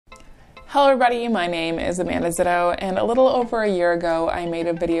Hello everybody, my name is Amanda Zitto, and a little over a year ago I made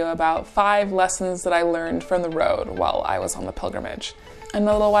a video about 5 lessons that I learned from the road while I was on the pilgrimage. And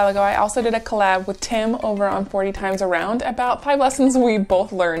a little while ago I also did a collab with Tim over on 40 Times Around about 5 lessons we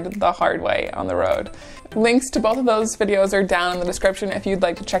both learned the hard way on the road. Links to both of those videos are down in the description if you'd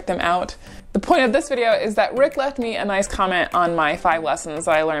like to check them out. The point of this video is that Rick left me a nice comment on my 5 lessons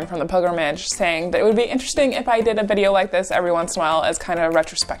that I learned from the pilgrimage, saying that it would be interesting if I did a video like this every once in a while as kind of a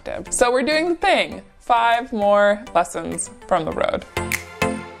retrospective. So we're doing the thing. 5 more lessons from the road.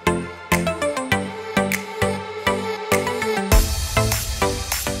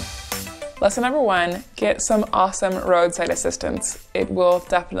 Lesson number 1, get some awesome roadside assistance. It will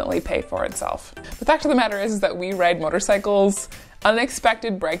definitely pay for itself. The fact of the matter is that we ride motorcycles.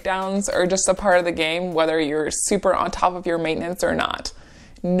 Unexpected breakdowns are just a part of the game, whether you're super on top of your maintenance or not.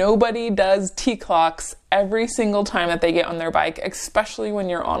 Nobody does T-clocks every single time that they get on their bike, especially when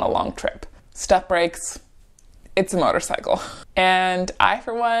you're on a long trip. Stuff breaks, it's a motorcycle. And I,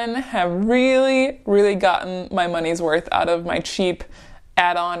 for one, have really gotten my money's worth out of my cheap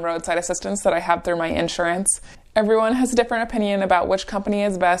add-on roadside assistance that I have through my insurance. Everyone has a different opinion about which company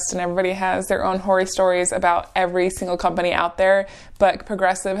is best, and everybody has their own horror stories about every single company out there, but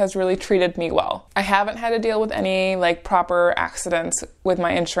Progressive has really treated me well. I haven't had to deal with any proper accidents with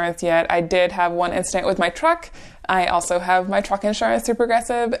my insurance yet. I did have one incident with my truck. I also have my truck insurance through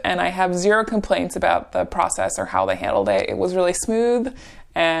Progressive, and I have 0 complaints about the process or how they handled it. It was really smooth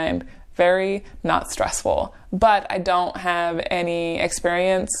and very not stressful, but I don't have any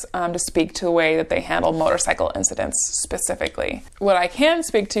experience to speak to the way that they handle motorcycle incidents specifically. What I can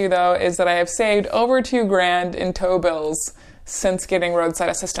speak to though is that I have saved over $2 grand in tow bills since getting roadside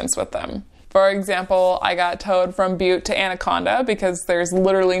assistance with them. For example, I got towed from Butte to Anaconda because there's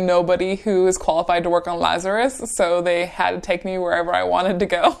literally nobody who is qualified to work on Lazarus, so they had to take me wherever I wanted to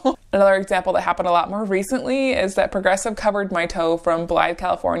go. Another example that happened a lot more recently is that Progressive covered my tow from Blythe,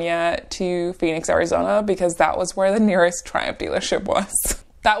 California to Phoenix, Arizona, because that was where the nearest Triumph dealership was.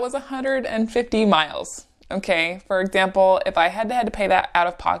 That was 150 miles. Okay, for example, if I had to pay that out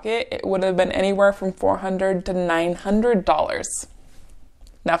of pocket, it would have been anywhere from $400 to $900.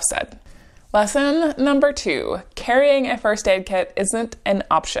 Enough said. Lesson number 2, carrying a first aid kit isn't an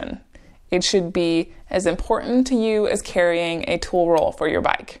option. It should be as important to you as carrying a tool roll for your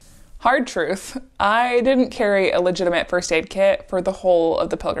bike. Hard truth, I didn't carry a legitimate first aid kit for the whole of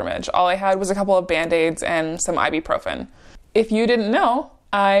the pilgrimage. All I had was a couple of band-aids and some ibuprofen. If you didn't know,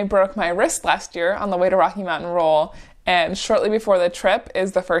 I broke my wrist last year on the way to Rocky Mountain Roll, and shortly before the trip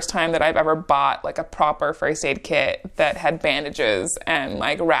is the first time that I've ever bought a proper first aid kit that had bandages and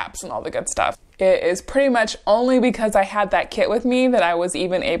wraps and all the good stuff. It is pretty much only because I had that kit with me that I was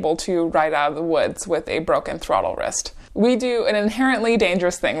even able to ride out of the woods with a broken throttle wrist. We do an inherently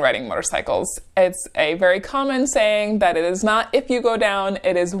dangerous thing riding motorcycles. It's a very common saying that it is not if you go down,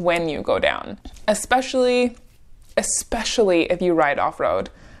 it is when you go down. Especially if you ride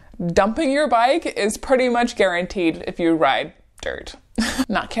off-road. Dumping your bike is pretty much guaranteed if you ride dirt.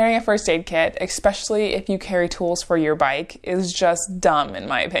 Not carrying a first aid kit, especially if you carry tools for your bike, is just dumb in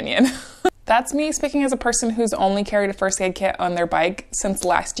my opinion. That's me speaking as a person who's only carried a first aid kit on their bike since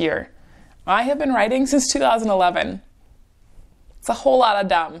last year. I have been riding since 2011. It's a whole lot of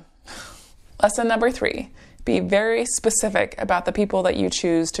dumb. Lesson number 3. Be very specific about the people that you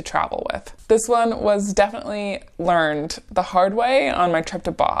choose to travel with. This one was definitely learned the hard way on my trip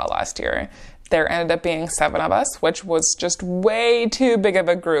to Baja last year. There ended up being 7 of us, which was just way too big of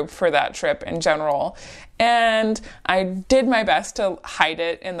a group for that trip in general. And I did my best to hide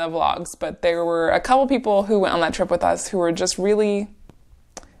it in the vlogs, but there were a couple people who went on that trip with us who were just really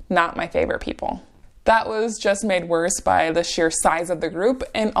not my favorite people. That was just made worse by the sheer size of the group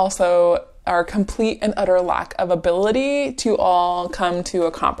and also our complete and utter lack of ability to all come to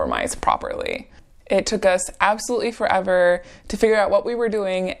a compromise properly. It took us absolutely forever to figure out what we were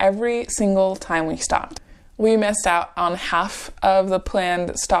doing every single time we stopped. We missed out on half of the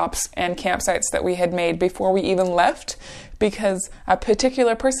planned stops and campsites that we had made before we even left because a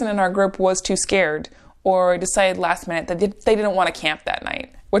particular person in our group was too scared or decided last minute that they didn't want to camp that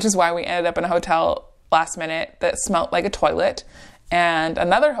night, which is why we ended up in a hotel last minute that smelled like a toilet, and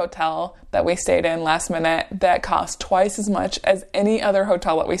another hotel that we stayed in last minute that cost twice as much as any other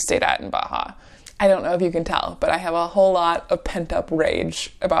hotel that we stayed at in Baja. I don't know if you can tell, but I have a whole lot of pent-up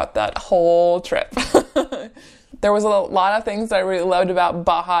rage about that whole trip. There was a lot of things that I really loved about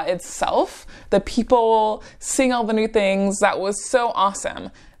Baja itself. The people, seeing all the new things, that was so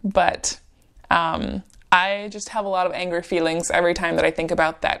awesome. But I just have a lot of angry feelings every time that I think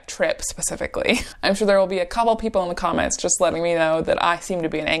about that trip specifically. I'm sure there will be a couple people in the comments just letting me know that I seem to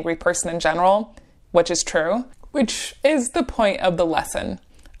be an angry person in general, which is true, which is the point of the lesson.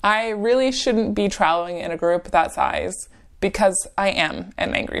 I really shouldn't be traveling in a group that size because I am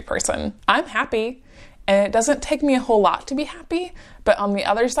an angry person. I'm happy, and it doesn't take me a whole lot to be happy, but on the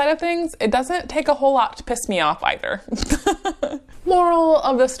other side of things, it doesn't take a whole lot to piss me off either. Moral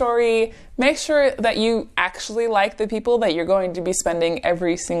of the story, make sure that you actually like the people that you're going to be spending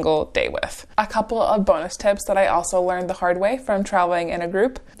every single day with. A couple of bonus tips that I also learned the hard way from traveling in a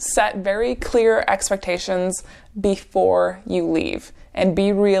group: set very clear expectations before you leave and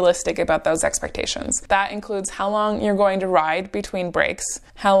be realistic about those expectations. That includes how long you're going to ride between breaks,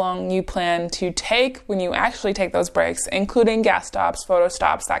 how long you plan to take when you actually take those breaks, including gas stops, photo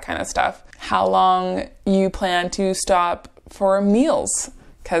stops, that kind of stuff. How long you plan to stop for meals,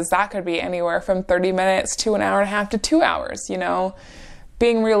 because that could be anywhere from 30 minutes to an hour and a half to 2 hours, you know.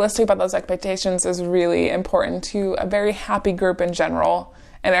 Being realistic about those expectations is really important to a very happy group in general,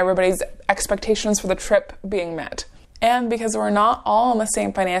 and everybody's expectations for the trip being met. And because we're not all in the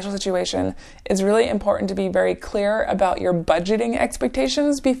same financial situation, it's really important to be very clear about your budgeting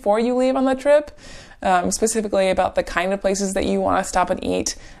expectations before you leave on the trip, specifically about the kind of places that you want to stop and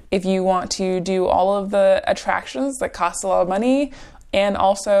eat, if you want to do all of the attractions that cost a lot of money, and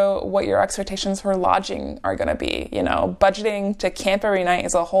also what your expectations for lodging are going to be. You know, budgeting to camp every night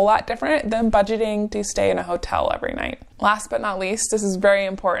is a whole lot different than budgeting to stay in a hotel every night. Last but not least, this is very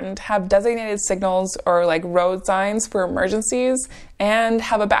important, have designated signals or like road signs for emergencies, and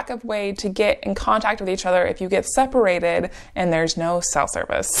have a backup way to get in contact with each other if you get separated and there's no cell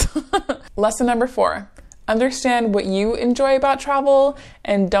service. Lesson number 4. Understand what you enjoy about travel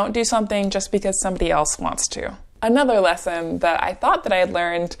and don't do something just because somebody else wants to. Another lesson that I thought that I had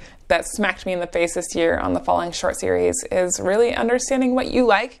learned that smacked me in the face this year on the Falling Short series is really understanding what you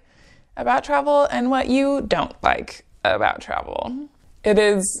like about travel and what you don't like about travel. It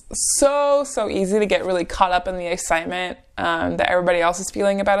is so easy to get really caught up in the excitement that everybody else is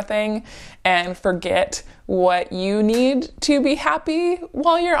feeling about a thing and forget what you need to be happy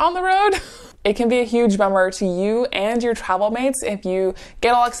while you're on the road. It can be a huge bummer to you and your travel mates if you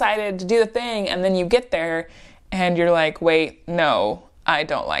get all excited to do the thing and then you get there and you're like, wait, no, I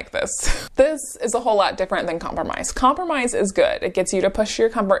don't like this. This is a whole lot different than compromise. Compromise is good. It gets you to push your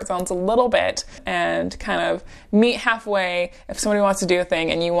comfort zones a little bit and kind of meet halfway. If somebody wants to do a thing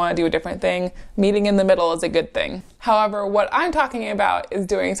and you want to do a different thing, meeting in the middle is a good thing. However, what I'm talking about is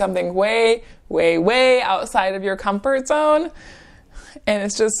doing something way outside of your comfort zone, and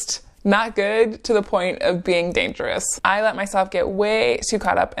it's just not good to the point of being dangerous. I let myself get way too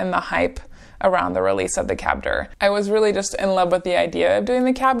caught up in the hype around the release of the Cabter. I was really just in love with the idea of doing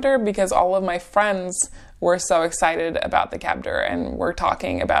the Cabter because all of my friends were so excited about the Cabter and were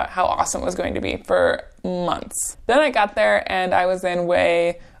talking about how awesome it was going to be for months. Then I got there and I was in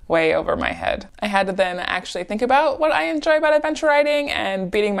way over my head. I had to then actually think about what I enjoy about adventure riding,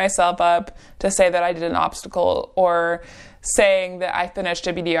 and beating myself up to say that I did an obstacle or saying that I finished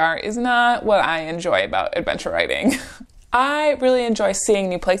a BDR is not what I enjoy about adventure riding. I really enjoy seeing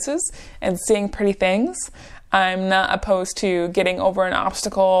new places and seeing pretty things. I'm not opposed to getting over an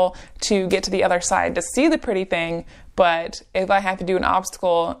obstacle to get to the other side to see the pretty thing, but if I have to do an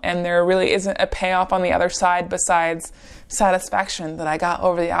obstacle and there really isn't a payoff on the other side besides satisfaction that I got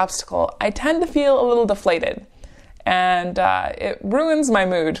over the obstacle, I tend to feel a little deflated, and it ruins my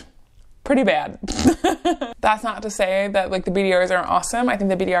mood pretty bad. That's not to say that like the BDRs aren't awesome. I think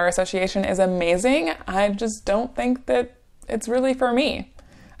the BDR Association is amazing. I just don't think that it's really for me.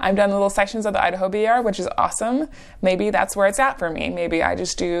 I've done little sections of the Idaho BDR, which is awesome. Maybe that's where it's at for me. Maybe I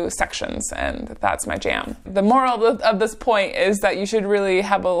just do sections and that's my jam. The moral of this point is that you should really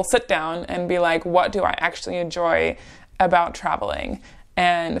have a little sit down and be like, what do I actually enjoy about traveling?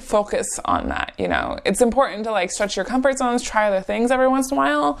 And focus on that, you know. It's important to like stretch your comfort zones, try other things every once in a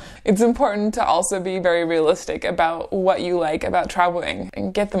while. It's important to also be very realistic about what you like about traveling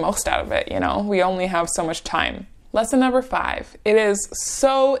and get the most out of it, you know. We only have so much time. Lesson number 5. It is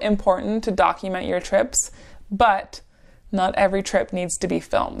so important to document your trips, but not every trip needs to be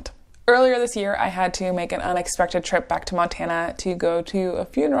filmed. Earlier this year, I had to make an unexpected trip back to Montana to go to a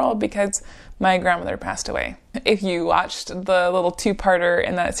funeral because my grandmother passed away. If you watched the little 2-parter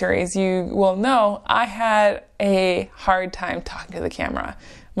in that series, you will know I had a hard time talking to the camera.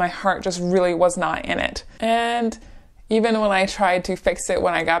 My heart just really was not in it. And even when I tried to fix it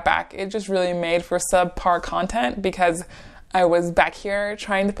when I got back, it just really made for subpar content because I was back here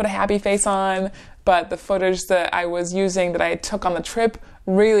trying to put a happy face on, but the footage that I was using that I took on the trip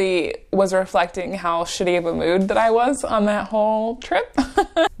really was reflecting how shitty of a mood that I was on that whole trip.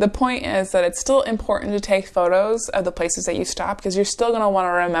 The point is that it's still important to take photos of the places that you stop because you're still going to want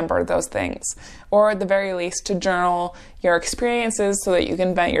to remember those things, or at the very least to journal your experiences so that you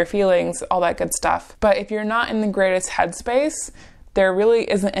can vent your feelings, all that good stuff. But if you're not in the greatest headspace, there really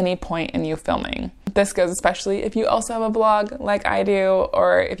isn't any point in you filming. This goes especially if you also have a blog like I do,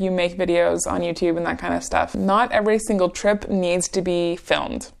 or if you make videos on YouTube and that kind of stuff. Not every single trip needs to be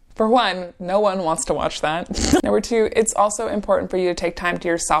filmed. For one, no one wants to watch that. Number two, it's also important for you to take time to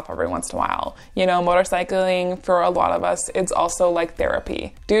yourself every once in a while. You know, motorcycling, for a lot of us, it's also like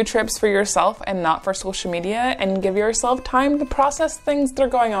therapy. Do trips for yourself and not for social media, and give yourself time to process things that are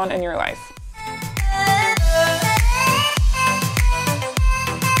going on in your life.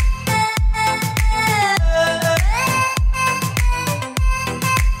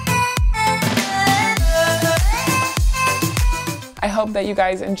 I hope that you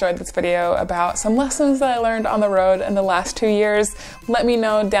guys enjoyed this video about some lessons that I learned on the road in the last 2 years. Let me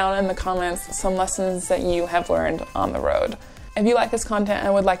know down in the comments some lessons that you have learned on the road. If you like this content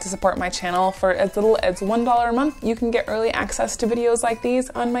and would like to support my channel for as little as $1 a month, you can get early access to videos like these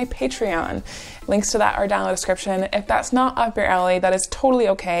on my Patreon. Links to that are down in the description. If that's not up your alley, that is totally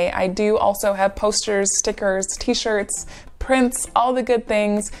okay. I do also have posters, stickers, t-shirts, prints, all the good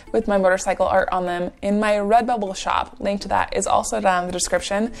things with my motorcycle art on them in my Redbubble shop. Link to that is also down in the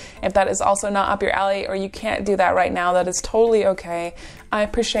description. If that is also not up your alley or you can't do that right now, that is totally okay. I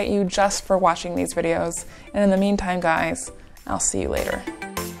appreciate you just for watching these videos. And in the meantime, guys, I'll see you later.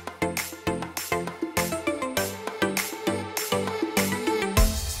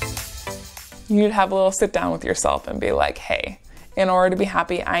 You need to have a little sit down with yourself and be like, hey, in order to be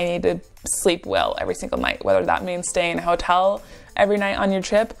happy, I need to sleep well every single night, whether that means staying in a hotel every night on your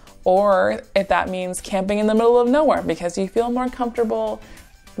trip, or if that means camping in the middle of nowhere because you feel more comfortable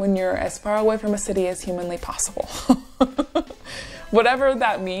when you're as far away from a city as humanly possible. Whatever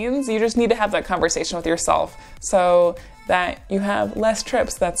that means, you just need to have that conversation with yourself so that you have less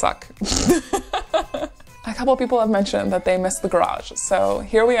trips that suck. A couple people have mentioned that they miss the garage. So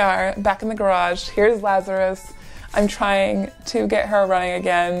here we are, back in the garage. Here's Lazarus. I'm trying to get her running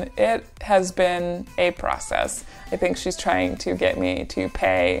again. It has been a process. I think she's trying to get me to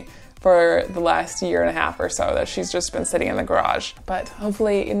pay for the last year and a half or so that she's just been sitting in the garage. But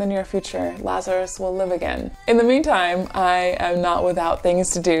hopefully in the near future, Lazarus will live again. In the meantime, I am not without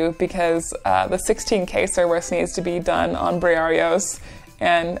things to do because the 16K service needs to be done on Briarios.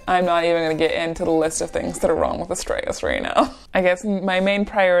 And I'm not even going to get into the list of things that are wrong with Astraeus right now. I guess my main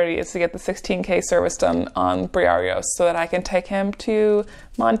priority is to get the 16K service done on Briarios so that I can take him to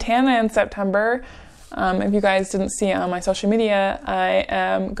Montana in September. If you guys didn't see on my social media, I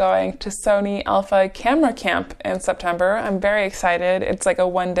am going to Sony Alpha Camera Camp in September. I'm very excited. It's like a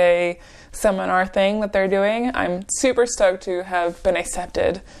one-day seminar thing that they're doing. I'm super stoked to have been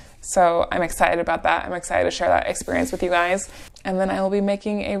accepted. So I'm excited about that. I'm excited to share that experience with you guys. And then I will be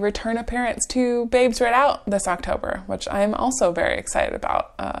making a return appearance to Babes Right Out this October, which I'm also very excited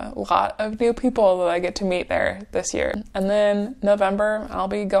about. A lot of new people that I get to meet there this year. And then November, I'll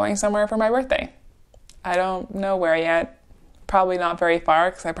be going somewhere for my birthday. I don't know where yet. Probably not very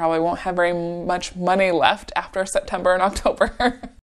far because I probably won't have very much money left after September and October.